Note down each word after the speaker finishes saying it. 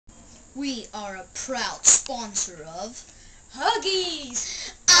We are a proud sponsor of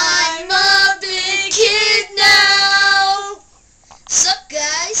Huggies! I'm a big kid now! Sup,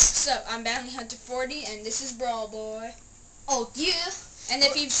 guys? Sup, I'm Bounty Hunter 40 and this is Brawlboy. Oh, yeah? And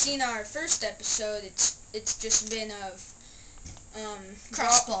if you've seen our first episode, it's just been of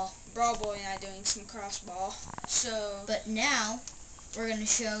Crossball. Brawlboy and I doing some crossball. So But now, we're gonna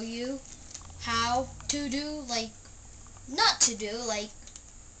show you how to do,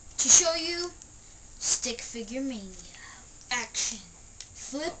 to show you stick figure mania. action.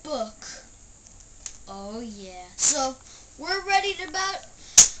 Flip book. Oh yeah. So we're ready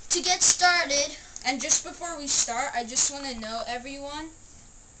to get started. And just before we start, I just want to know everyone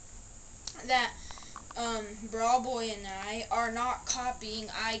that Brawlboy and I are not copying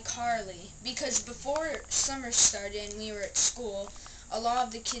iCarly, because before summer started and we were at school, a lot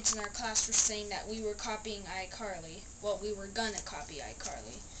of the kids in our class were saying that we were copying iCarly. Well, we were gonna copy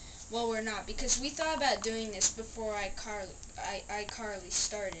iCarly. Well, we're not, because we thought about doing this before iCarly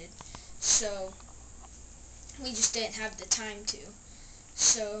started, so we just didn't have the time to.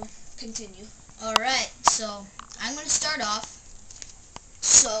 So, continue. Alright, so I'm going to start off.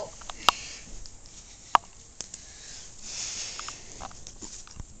 So,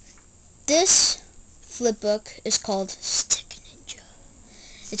 this flip book is called Stick Ninja.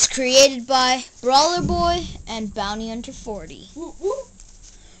 It's created by brawlboy and Bounty Hunter 40. Woo woo!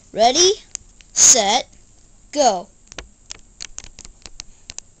 Ready, set, go.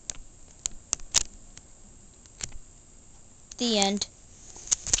 The end.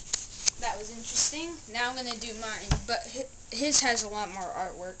 That was interesting. Now I'm gonna do mine, but his has a lot more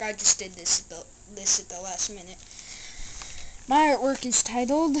artwork. I just did this at the last minute. My artwork is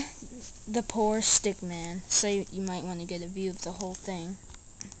titled "The Poor Stick Man," so you might want to get a view of the whole thing.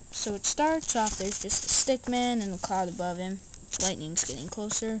 So it starts off. There's just a stick man and a cloud above him. Lightning's getting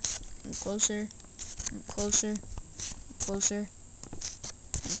closer and closer and closer and closer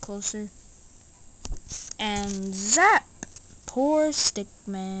and closer. And zap! Poor stick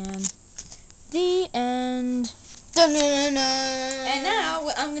man. The end. Dun-dun-dun-dun. And now,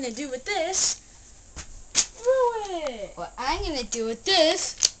 what I'm gonna do with this, throw it. What I'm gonna do with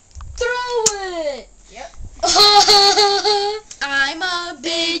this, throw it. Yep. I'm a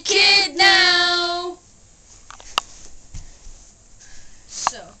big kid now.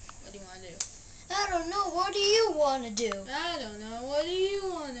 So, what do you want to do? I don't know. What do you want to do? I don't know. What do you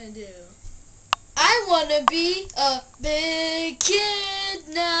want to do? I want to be a big kid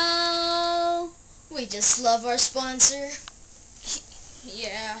now. We just love our sponsor.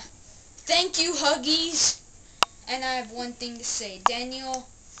 Yeah. Thank you, Huggies. And I have one thing to say. Daniel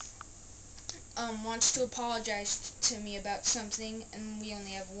wants to apologize to me about something, and we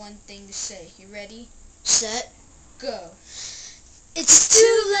only have one thing to say. You ready? Set, Go. It's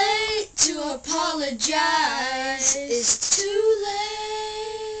too late to apologize. It's too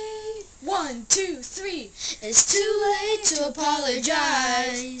late. 1, 2, 3. It's too late to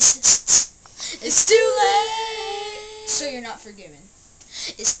apologize. It's too late. So you're not forgiven.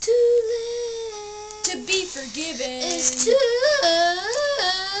 It's too late To be forgiven. It's too late.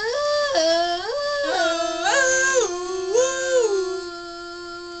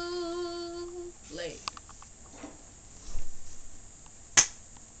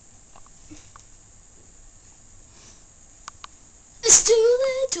 It's too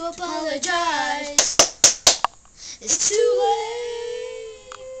late to apologize. It's too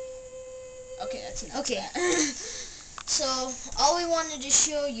late. Okay, that's enough. Okay. Of that. So, all we wanted to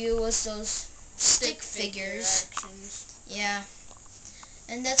show you was those stick figures. Actions. Yeah.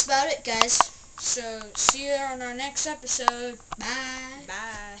 And that's about it, guys. So, see you on our next episode. Bye.